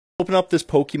Open up this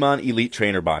Pokemon Elite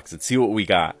Trainer box and see what we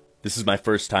got. This is my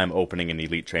first time opening an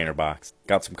Elite Trainer box.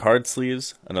 Got some card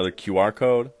sleeves, another QR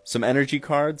code, some energy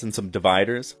cards, and some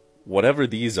dividers. Whatever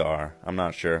these are, I'm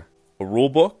not sure. A rule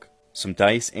book, some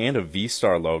dice, and a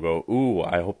V-Star logo. Ooh,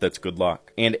 I hope that's good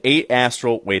luck. And 8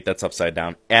 Astral, wait, that's upside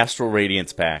down, Astral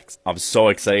Radiance packs. I'm so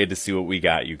excited to see what we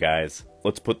got, you guys.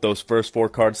 Let's put those first 4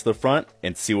 cards to the front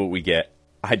and see what we get.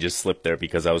 I just slipped there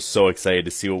because I was so excited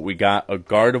to see what we got. A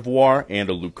Gardevoir and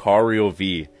a Lucario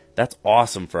V. That's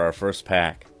awesome for our first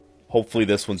pack. Hopefully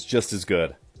this one's just as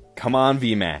good. Come on,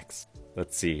 VMAX.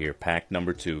 Let's see here, pack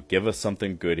number 2. Give us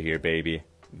something good here, baby.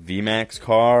 VMAX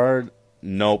card.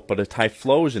 Nope, but a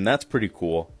Typhlosion, that's pretty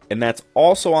cool. And that's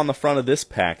also on the front of this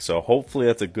pack, so hopefully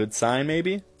that's a good sign,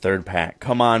 maybe? Third pack,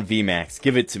 come on VMAX,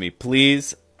 give it to me,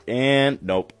 please. And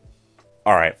nope.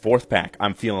 Alright, 4th pack,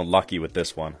 I'm feeling lucky with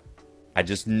this one. I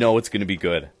just know it's going to be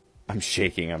good. I'm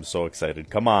shaking, I'm so excited.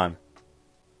 Come on.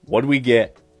 What do we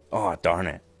get? Oh, darn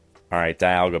it. Alright,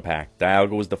 Dialga pack.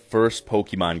 Dialga was the first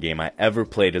Pokemon game I ever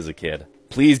played as a kid.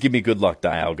 Please give me good luck,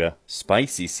 Dialga.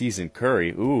 Spicy Seasoned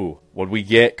Curry. Ooh. What'd we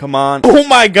get? Come on. Oh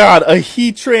my god! A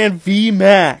Heatran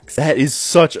VMAX! That is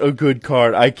such a good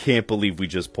card. I can't believe we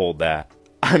just pulled that.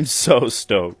 I'm so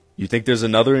stoked. You think there's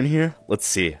another in here? Let's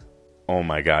see. Oh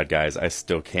my god, guys. I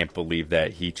still can't believe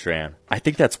that Heatran. I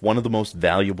think that's one of the most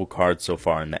valuable cards so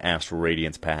far in the Astral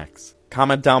Radiance packs.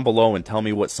 Comment down below and tell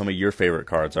me what some of your favorite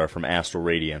cards are from Astral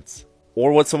Radiance.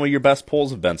 Or what some of your best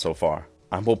pulls have been so far.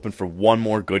 I'm hoping for one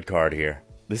more good card here.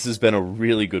 This has been a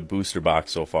really good booster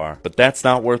box so far. But that's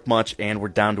not worth much, and we're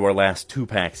down to our last 2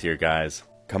 packs here, guys.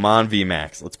 Come on,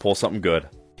 VMAX. Let's pull something good.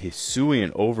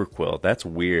 Hisuian Overqwil. That's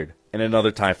weird. And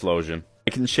another Typhlosion.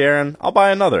 I can share and I'll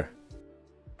buy another.